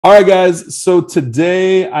All right, guys. So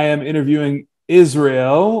today I am interviewing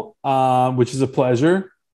Israel, which is a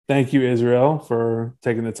pleasure. Thank you, Israel, for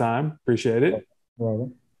taking the time. Appreciate it.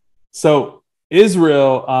 Well, So,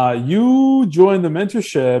 Israel, you joined the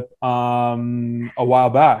mentorship a while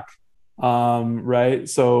back, right?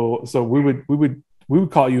 So we would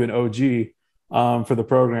call you an OG for the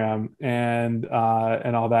program and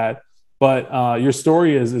all that. But your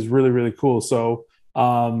story is really really cool. So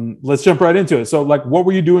let's jump right into it. So, like, what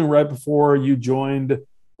were you doing right before you joined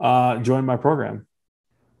my program?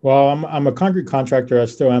 I'm a concrete contractor. I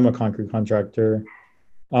still am a concrete contractor.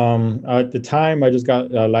 At the time, I just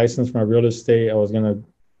got a license for my real estate. I was gonna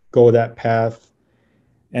go that path,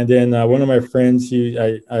 and then one of my friends,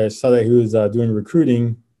 I saw that he was doing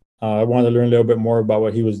recruiting. I wanted to learn a little bit more about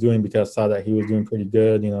what he was doing because I saw that he was doing pretty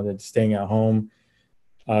good. That staying at home,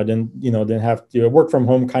 then have to work from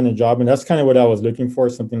home kind of job, and that's kind of what I was looking for,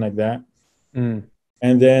 something like that. Mm,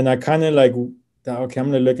 And then I kind of like, thought, okay, I'm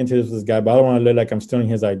gonna look into this guy, but I don't want to look like I'm stealing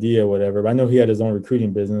his idea or whatever. But I know he had his own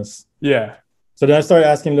recruiting business. yeah. So then I started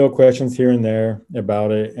asking little questions here and there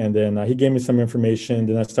about it, and then he gave me some information.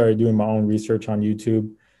 Then I started doing my own research on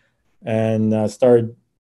YouTube, and started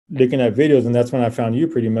looking at videos, and that's when I found you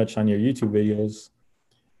pretty much on your YouTube videos.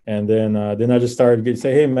 And then I just started to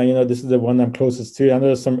say, hey man, this is the one I'm closest to. I know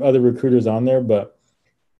there's some other recruiters on there, but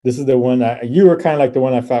this is the one you were kind of like the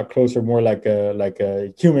one I felt closer, more like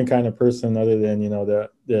a human kind of person, other than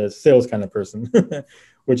the sales kind of person,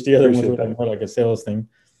 which the other ones Appreciate were like that. more like a sales thing.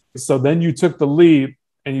 So then you took the leap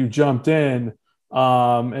and you jumped in,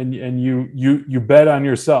 and you bet on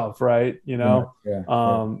yourself, right? Pretty much, yeah,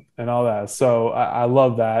 yeah. And all that. So I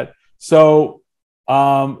love that. So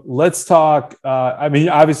let's talk. I mean,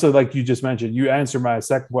 obviously, like you just mentioned, you answered my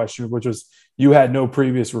second question, which was you had no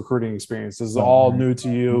previous recruiting experience. This is No, all no, new to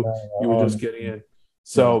no, you. no, You were all just new. getting in. Yeah.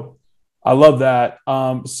 So I love that.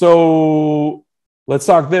 So let's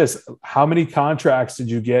talk this. How many contracts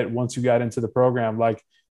did you get once you got into the program? Like,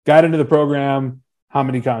 got into the program, how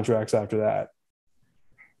many contracts after that?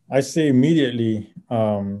 I say immediately,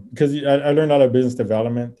 because I learned a lot of business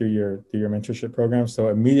development through your mentorship program. So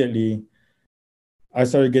immediately I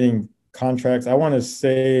started getting contracts. I want to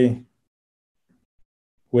say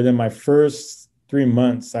within my first 3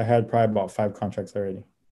 months, I had probably about 5 contracts already.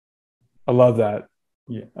 I love that.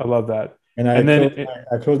 Yeah. I love that. And I And then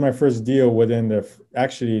closed my first deal within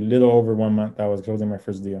actually little over 1 month. I was closing my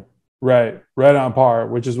first deal. right on par,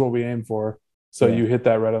 which is what we aim for. So Yeah. you hit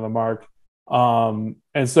that right on the mark. And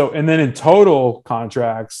then in total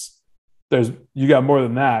contracts, there's you got more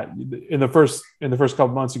than that. In the first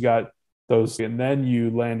couple months, you got those, and then you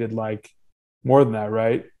landed like more than that,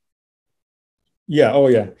 right? Yeah. Oh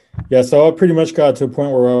yeah. Yeah. So I pretty much got to a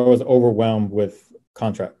point where I was overwhelmed with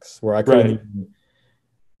contracts where I couldn't Right. even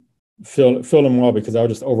fill them all because I was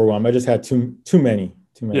just overwhelmed. I just had too many.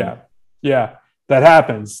 Too many. Yeah. Yeah. That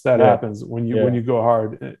happens. That Yeah. happens when you Yeah. go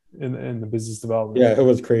hard in the business development. Yeah. It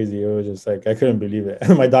was crazy. It was just like I couldn't believe it.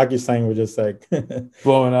 My DocuSign was just like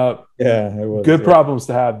Blowing up. yeah, it was. Good Yeah. problems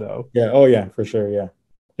to have, though. Yeah. Oh yeah, for sure. Yeah.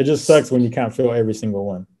 It just sucks when you can't fill every single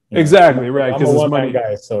one. Exactly, right. I'm a Because it's one man money.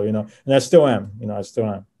 guy, so and I still am. I still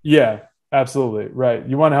am. Yeah, absolutely. Right.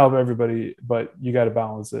 You want to help everybody, but you got to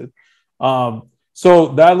balance it. So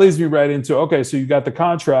that leads me right into okay, so you got the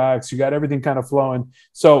contracts, you got everything kind of flowing.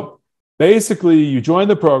 So basically, you joined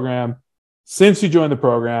the program. Since you joined the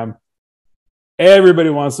program, everybody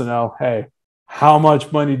wants to know hey, how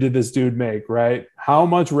much money did this dude make, right? How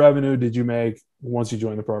much revenue did you make once you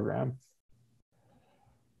joined the program?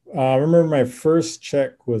 I remember my first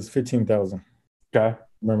check was 15,000. Okay.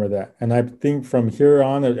 Remember that, and I think from here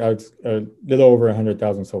on, it's a little over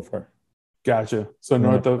 100,000 so far. Gotcha. So And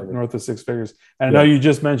then north of six figures. And I know yeah. you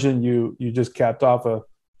just mentioned you just capped off a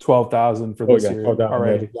 12,000 for Oh this yeah, year 12,000. Yeah,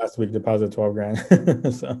 already. last week deposit 12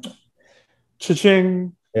 grand. So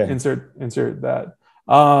Cha-ching. yeah, Insert that.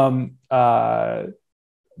 Um uh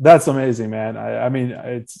that's amazing, man. I mean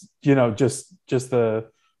it's just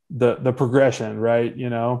the progression, right?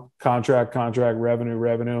 Contract,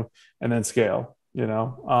 revenue, and then scale.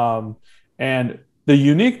 And the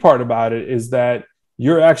unique part about it is that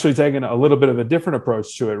you're actually taking a little bit of a different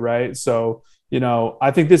approach to it, right? So, I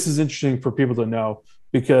think this is interesting for people to know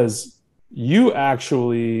because you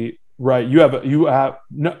actually, right, you have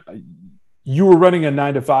no, you were running a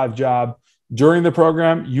 9 to 5 job during the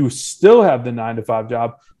program. You still have the 9 to 5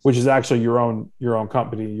 job, which is actually your own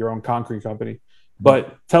company, your own concrete company.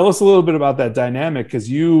 But tell us a little bit about that dynamic because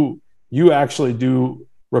you actually do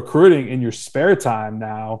recruiting in your spare time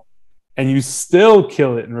now, and you still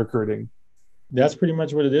kill it in recruiting. that's pretty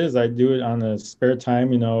much what it is. I do it on a spare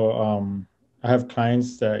time. I have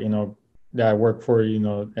clients that that I work for,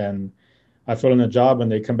 and I fill in a job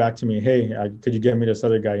and they come back to me, hey, could you get me this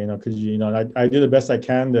other guy? Could you, I do the best I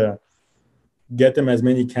can to get them as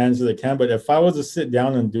many cans as I can. But if I was to sit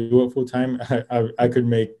down and do it full time, I could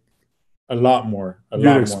make a lot more, a You'd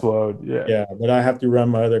lot more. explode. Yeah. Yeah, but I have to run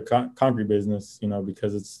my other concrete business,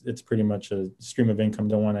 because it's pretty much a stream of income.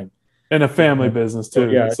 Don't want to. And a family business So,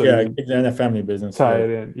 too. yeah, So yeah, you and a family business. tie Yeah, it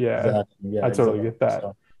in. Yeah. exactly. Yeah, I totally exactly. get that.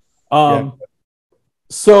 So, yeah.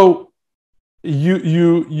 So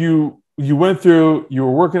you went through, you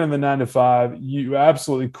were working in the 9 to 5, you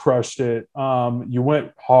absolutely crushed it. You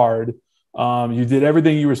went hard. You did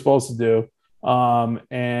everything you were supposed to do.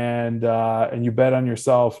 And you bet on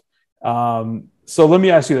yourself. So let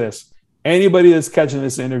me ask you this. Anybody that's catching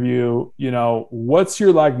this interview, what's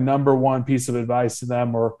your like number one piece of advice to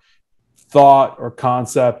them, or thought or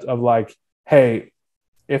concept of like, hey,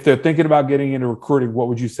 if they're thinking about getting into recruiting, what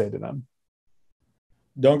would you say to them?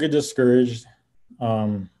 Don't get discouraged.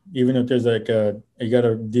 Even if there's like you got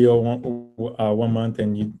a deal 1 month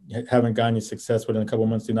and you haven't gotten any success within a couple of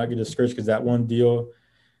months, do not get discouraged, because that one deal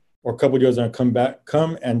or a couple of deals are going to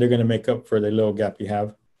come and they're going to make up for the little gap you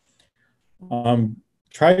have.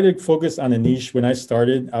 Try to focus on a niche. When I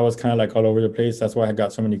started, I was kind of like all over the place. That's why I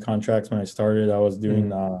got so many contracts. When I started, I was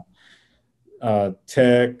doing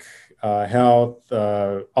tech, health,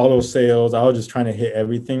 auto sales. I was just trying to hit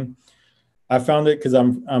everything. I found it because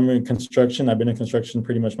I'm in construction. I've been in construction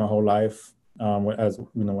pretty much my whole life, as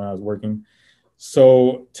when I was working.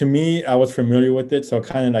 So to me, I was familiar with it. So I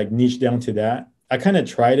kind of like niched down to that. I kind of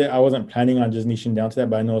tried it. I wasn't planning on just niching down to that,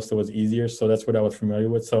 but I noticed it was easier. So that's what I was familiar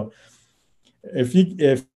with. So if you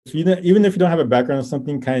even if you don't have a background or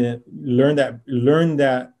something, kind of learn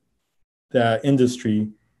that industry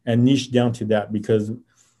and niche down to that, because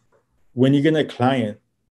when you get a client,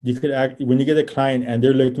 when you get a client and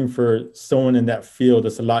they're looking for someone in that field,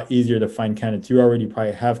 it's a lot easier to find candidates. You already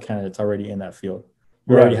probably have candidates already in that field.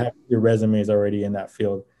 You already have your resumes already in that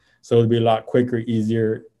field. So it'll be a lot quicker,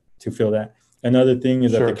 easier to fill that. Another thing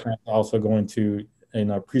is that the client's also going to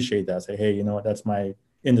appreciate that. Say, hey, you know what, that's my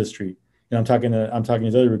industry. And I'm talking to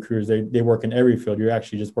these other recruiters. They work in every field. You're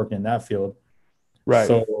actually just working in that field. Right.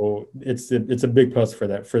 So it's a big plus for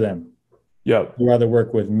them. Yeah. You'd rather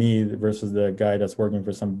work with me versus the guy that's working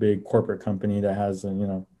for some big corporate company that has,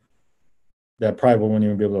 that probably won't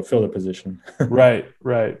even be able to fill the position. Right.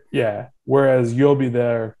 Yeah. Whereas you'll be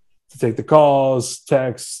there to take the calls,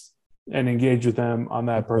 text, and engage with them on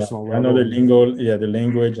that personal level. I know their lingo, the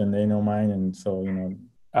language, and they know mine. And so,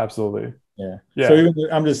 Absolutely. Yeah. So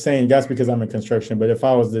I'm just saying that's because I'm in construction. But if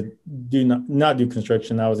I was to not do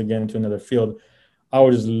construction, I was again into another field, I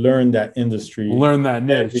would just learn that industry, learn that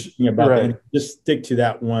niche, just stick to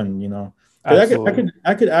that one, Because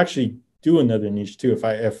I could actually do another niche too if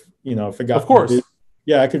it got, of course,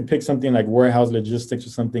 I could pick something like warehouse logistics or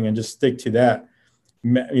something and just stick to that.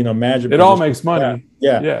 Magic. It all makes money.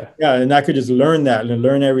 Yeah. And I could just learn that and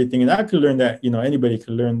learn everything, and I could learn that. Anybody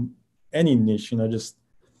could learn any niche. Just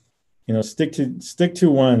stick to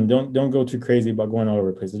one. Don't go too crazy about going all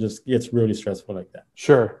over the place. It just gets really stressful like that.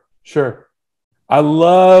 Sure. I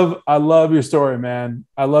love your story, man.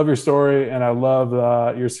 I love your story, and I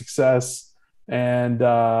love your success. And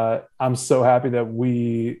I'm so happy that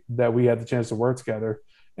we had the chance to work together,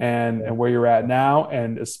 and where you're at now,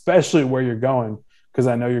 and especially where you're going, because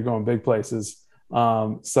I know you're going big places.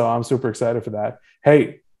 So I'm super excited for that.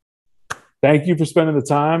 Hey, thank you for spending the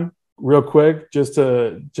time. Real quick, just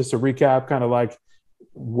to recap, kind of like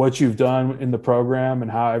what you've done in the program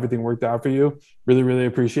and how everything worked out for you. Really, really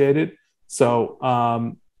appreciate it. So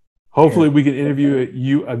hopefully we can interview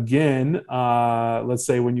you again, let's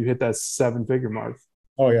say when you hit that 7-figure mark.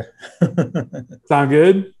 Oh, yeah. Sound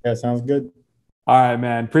good? Yeah, sounds good. All right,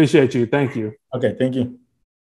 man. Appreciate you. Thank you. Okay, thank you.